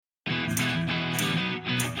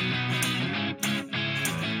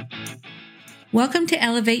Welcome to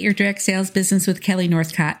Elevate Your Direct Sales Business with Kelly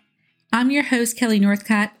Northcott. I'm your host, Kelly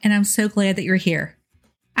Northcott, and I'm so glad that you're here.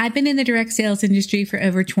 I've been in the direct sales industry for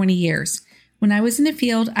over 20 years. When I was in the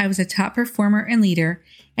field, I was a top performer and leader,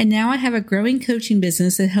 and now I have a growing coaching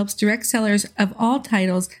business that helps direct sellers of all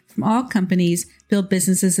titles from all companies build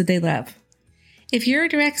businesses that they love. If you're a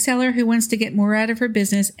direct seller who wants to get more out of her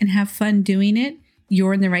business and have fun doing it,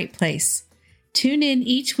 you're in the right place. Tune in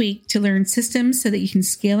each week to learn systems so that you can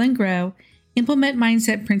scale and grow, implement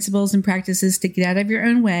mindset principles and practices to get out of your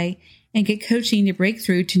own way, and get coaching to break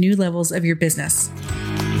through to new levels of your business.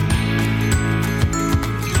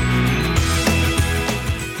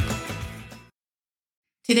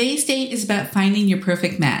 Today's date is about finding your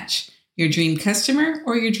perfect match, your dream customer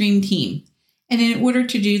or your dream team. And in order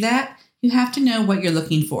to do that, you have to know what you're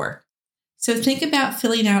looking for. So think about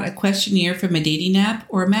filling out a questionnaire from a dating app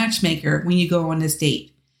or a matchmaker when you go on this date.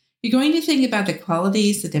 You're going to think about the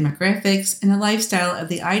qualities, the demographics, and the lifestyle of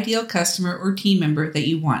the ideal customer or team member that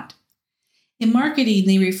you want. In marketing,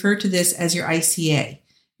 they refer to this as your ICA,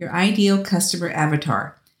 your ideal customer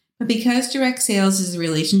avatar. But because direct sales is a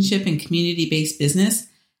relationship and community-based business,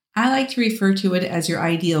 I like to refer to it as your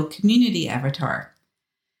ideal community avatar.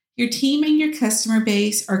 Your team and your customer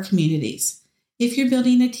base are communities. If you're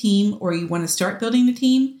building a team or you want to start building a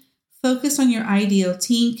team, focus on your ideal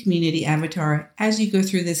team community avatar as you go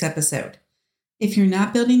through this episode. If you're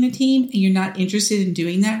not building a team and you're not interested in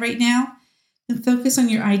doing that right now, then focus on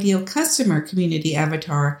your ideal customer community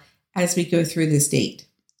avatar as we go through this date.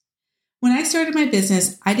 When I started my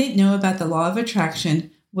business, I didn't know about the law of attraction,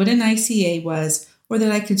 what an ICA was, or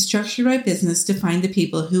that I could structure my business to find the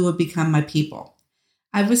people who would become my people.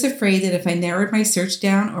 I was afraid that if I narrowed my search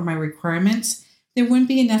down or my requirements, there wouldn't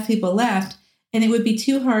be enough people left, and it would be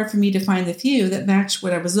too hard for me to find the few that matched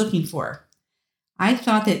what I was looking for. I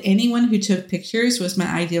thought that anyone who took pictures was my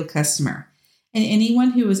ideal customer, and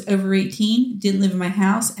anyone who was over 18, didn't live in my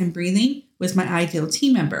house, and breathing was my ideal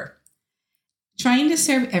team member. Trying to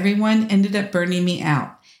serve everyone ended up burning me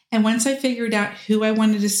out, and once I figured out who I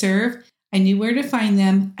wanted to serve, I knew where to find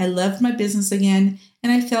them, I loved my business again,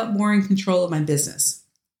 and I felt more in control of my business.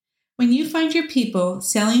 When you find your people,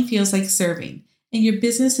 selling feels like serving, and your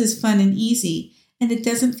business is fun and easy, and it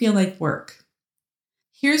doesn't feel like work.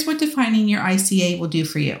 Here's what defining your ICA will do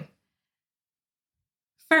for you.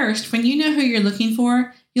 First, when you know who you're looking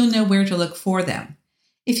for, you'll know where to look for them.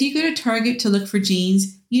 If you go to Target to look for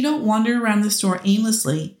jeans, you don't wander around the store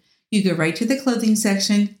aimlessly. You go right to the clothing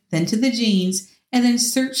section, then to the jeans, and then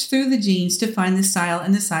search through the jeans to find the style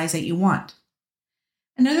and the size that you want.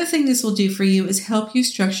 Another thing this will do for you is help you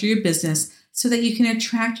structure your business so that you can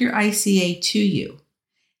attract your ICA to you.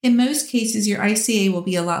 In most cases, your ICA will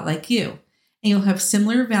be a lot like you, and you'll have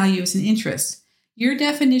similar values and interests. Your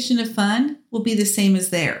definition of fun will be the same as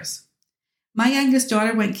theirs. My youngest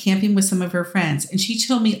daughter went camping with some of her friends, and she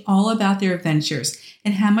told me all about their adventures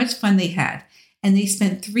and how much fun they had. And they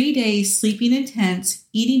spent 3 days sleeping in tents,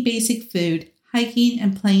 eating basic food, hiking,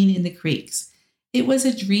 and playing in the creeks. It was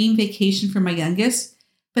a dream vacation for my youngest,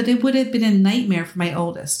 but it would have been a nightmare for my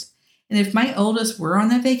oldest. And if my oldest were on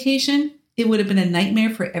that vacation, it would have been a nightmare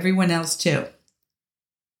for everyone else too.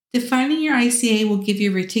 Defining your ICA will give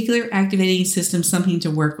your reticular activating system something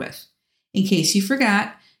to work with. In case you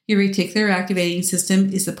forgot, your reticular activating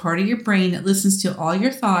system is the part of your brain that listens to all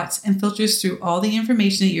your thoughts and filters through all the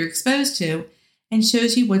information that you're exposed to and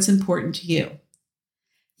shows you what's important to you.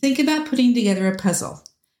 Think about putting together a puzzle.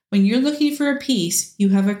 When you're looking for a piece, you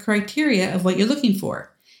have a criteria of what you're looking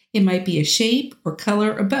for. It might be a shape or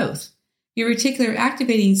color or both. Your reticular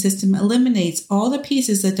activating system eliminates all the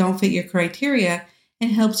pieces that don't fit your criteria and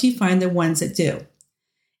helps you find the ones that do.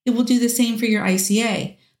 It will do the same for your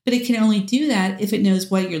ICA, but it can only do that if it knows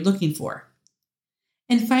what you're looking for.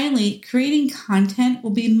 And finally, creating content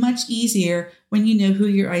will be much easier when you know who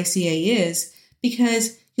your ICA is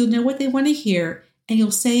because you'll know what they want to hear and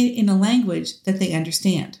you'll say it in a language that they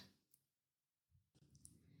understand.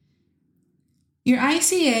 Your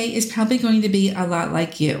ICA is probably going to be a lot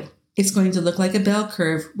like you. It's going to look like a bell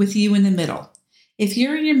curve with you in the middle. If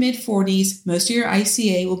you're in your mid-40s, most of your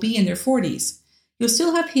ICA will be in their 40s. You'll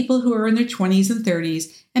still have people who are in their 20s and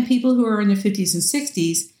 30s and people who are in their 50s and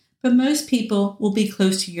 60s, but most people will be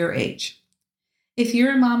close to your age. If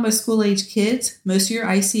you're a mom of school-age kids, most of your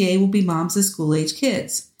ICA will be moms of school-age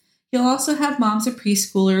kids. You'll also have moms of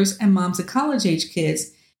preschoolers and moms of college-age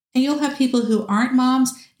kids, and you'll have people who aren't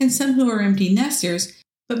moms and some who are empty nesters,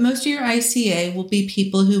 but most of your ICA will be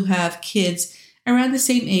people who have kids around the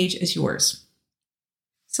same age as yours.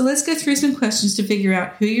 So let's go through some questions to figure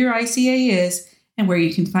out who your ICA is and where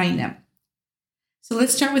you can find them. So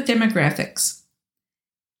let's start with demographics.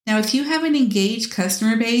 Now, if you have an engaged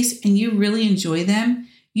customer base and you really enjoy them,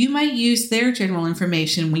 you might use their general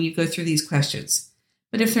information when you go through these questions.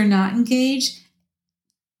 But if they're not engaged,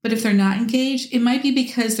 it might be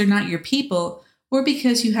because they're not your people or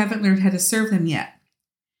because you haven't learned how to serve them yet.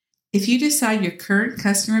 If you decide your current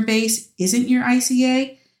customer base isn't your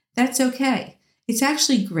ICA, that's okay. It's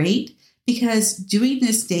actually great because doing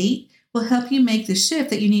this date will help you make the shift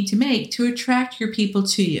that you need to make to attract your people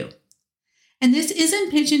to you. And this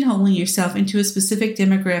isn't pigeonholing yourself into a specific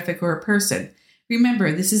demographic or a person.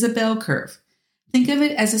 Remember, this is a bell curve. Think of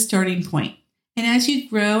it as a starting point. And as you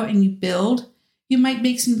grow and you build, you might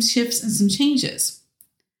make some shifts and some changes.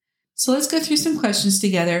 So let's go through some questions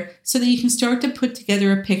together so that you can start to put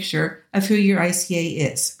together a picture of who your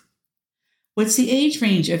ICA is. What's the age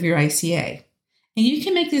range of your ICA? And you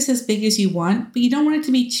can make this as big as you want, but you don't want it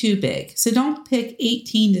to be too big. So don't pick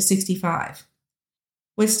 18 to 65.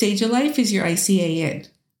 What stage of life is your ICA in?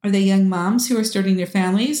 Are they young moms who are starting their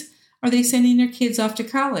families? Are they sending their kids off to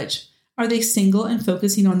college? Are they single and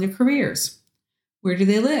focusing on their careers? Where do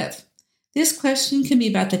they live? This question can be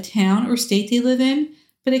about the town or state they live in,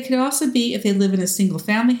 but it could also be if they live in a single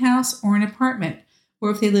family house or an apartment,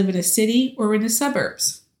 or if they live in a city or in the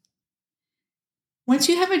suburbs. Once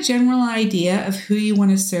you have a general idea of who you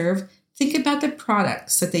want to serve, think about the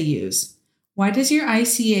products that they use. Why does your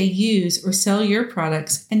ICA use or sell your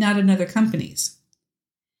products and not another company's?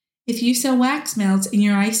 If you sell wax melts and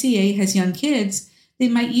your ICA has young kids, they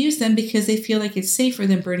might use them because they feel like it's safer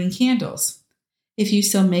than burning candles. If you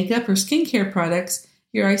sell makeup or skincare products,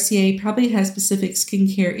 your ICA probably has specific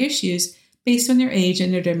skincare issues based on their age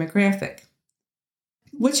and their demographic.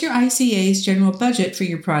 What's your ICA's general budget for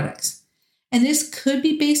your products? And this could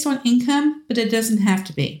be based on income, but it doesn't have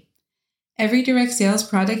to be. Every direct sales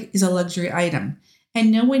product is a luxury item,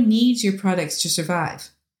 and no one needs your products to survive.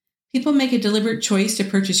 People make a deliberate choice to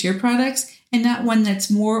purchase your products and not one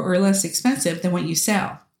that's more or less expensive than what you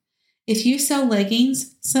sell. If you sell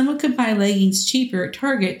leggings, someone could buy leggings cheaper at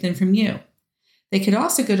Target than from you. They could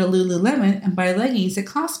also go to Lululemon and buy leggings that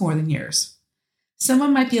cost more than yours.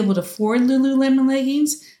 Someone might be able to afford Lululemon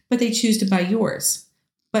leggings, but they choose to buy yours.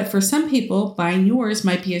 But for some people, buying yours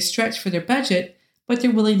might be a stretch for their budget, but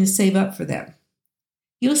they're willing to save up for them.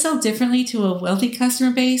 You'll sell differently to a wealthy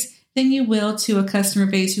customer base than you will to a customer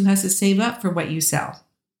base who has to save up for what you sell.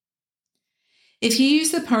 If you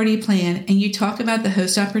use the party plan and you talk about the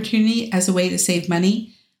host opportunity as a way to save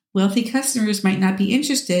money, wealthy customers might not be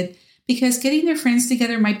interested because getting their friends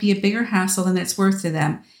together might be a bigger hassle than it's worth to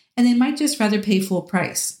them, and they might just rather pay full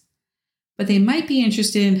price. But they might be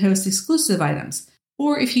interested in host exclusive items,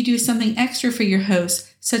 or if you do something extra for your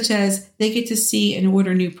hosts, such as they get to see and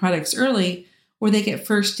order new products early, or they get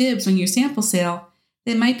first dibs on your sample sale,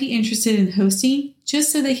 they might be interested in hosting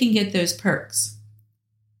just so they can get those perks.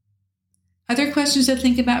 Other questions to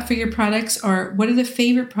think about for your products are, what are the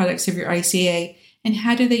favorite products of your ICA and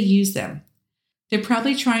how do they use them? They're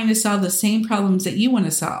probably trying to solve the same problems that you want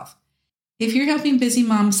to solve. If you're helping busy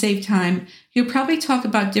moms save time, you'll probably talk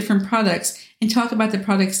about different products and talk about the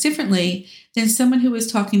products differently than someone who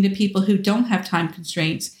is talking to people who don't have time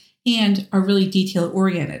constraints and are really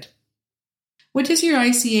detail-oriented. What does your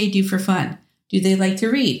ICA do for fun? Do they like to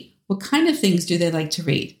read? What kind of things do they like to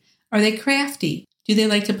read? Are they crafty? Do they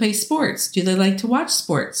like to play sports? Do they like to watch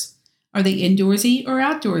sports? Are they indoorsy or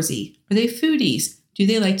outdoorsy? Are they foodies? Do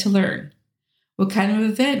they like to learn? What kind of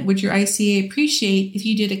event would your ICA appreciate if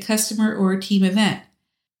you did a customer or a team event?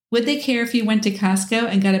 Would they care if you went to Costco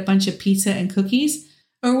and got a bunch of pizza and cookies?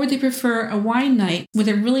 Or would they prefer a wine night with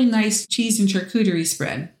a really nice cheese and charcuterie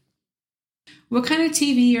spread? What kind of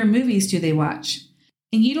TV or movies do they watch?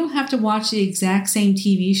 And you don't have to watch the exact same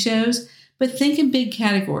TV shows, but think in big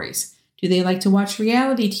categories. Do they like to watch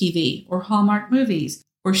reality TV or Hallmark movies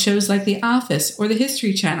or shows like The Office or the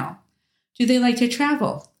History Channel? Do they like to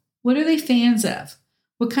travel? What are they fans of?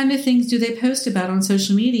 What kind of things do they post about on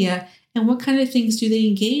social media, and what kind of things do they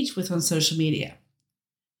engage with on social media?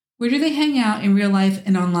 Where do they hang out in real life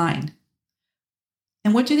and online?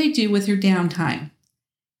 And what do they do with their downtime?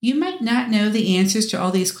 You might not know the answers to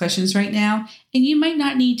all these questions right now, and you might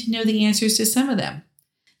not need to know the answers to some of them.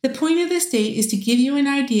 The point of this date is to give you an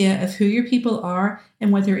idea of who your people are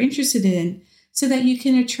and what they're interested in so that you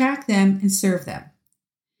can attract them and serve them.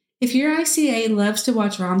 If your ICA loves to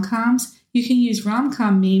watch rom-coms, you can use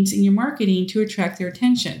rom-com memes in your marketing to attract their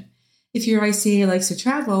attention. If your ICA likes to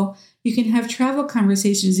travel, you can have travel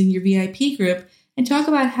conversations in your VIP group and talk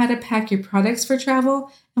about how to pack your products for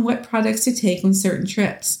travel and what products to take on certain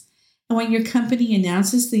trips. And when your company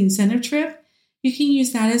announces the incentive trip, you can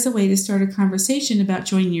use that as a way to start a conversation about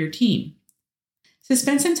joining your team. So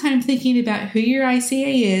spend some time thinking about who your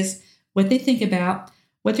ICA is, what they think about,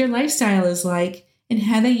 what their lifestyle is like, and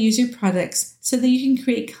how they use your products so that you can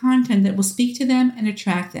create content that will speak to them and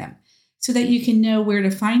attract them so that you can know where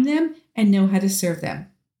to find them and know how to serve them.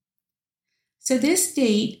 So this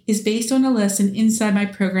date is based on a lesson inside my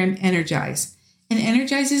program, Energize. And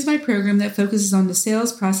Energize is my program that focuses on the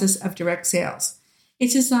sales process of direct sales.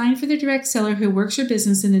 It's designed for the direct seller who works her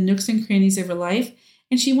business in the nooks and crannies of her life,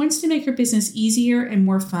 and she wants to make her business easier and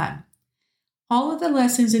more fun. All of the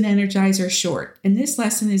lessons in Energize are short, and this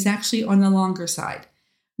lesson is actually on the longer side.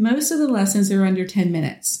 Most of the lessons are under 10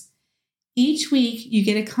 minutes. Each week, you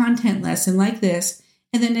get a content lesson like this,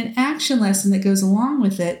 and then an action lesson that goes along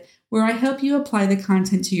with it, where I help you apply the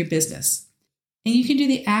content to your business. And you can do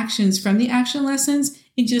the actions from the action lessons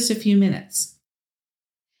in just a few minutes.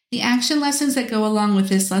 The action lessons that go along with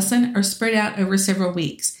this lesson are spread out over several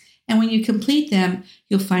weeks. And when you complete them,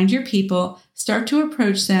 you'll find your people, start to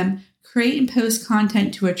approach them, create and post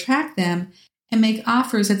content to attract them, and make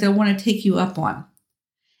offers that they'll want to take you up on.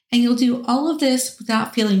 And you'll do all of this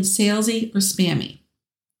without feeling salesy or spammy.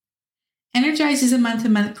 Energize is a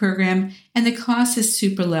month-to-month program, and the cost is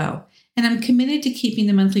super low. And I'm committed to keeping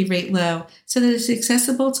the monthly rate low so that it's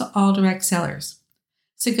accessible to all direct sellers.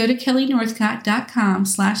 So go to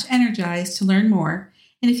kellynorthcott.com/energize to learn more.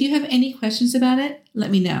 And if you have any questions about it,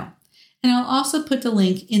 let me know. And I'll also put the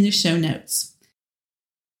link in the show notes.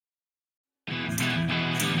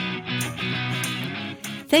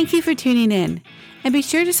 Thank you for tuning in. And be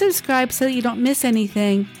sure to subscribe so that you don't miss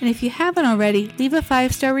anything. And if you haven't already, leave a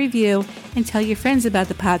 5-star review and tell your friends about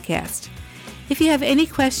the podcast. If you have any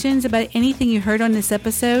questions about anything you heard on this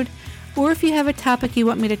episode, or if you have a topic you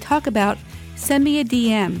want me to talk about, send me a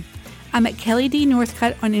DM. I'm at Kelly D.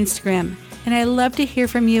 Northcott on Instagram, and I love to hear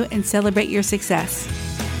from you and celebrate your success.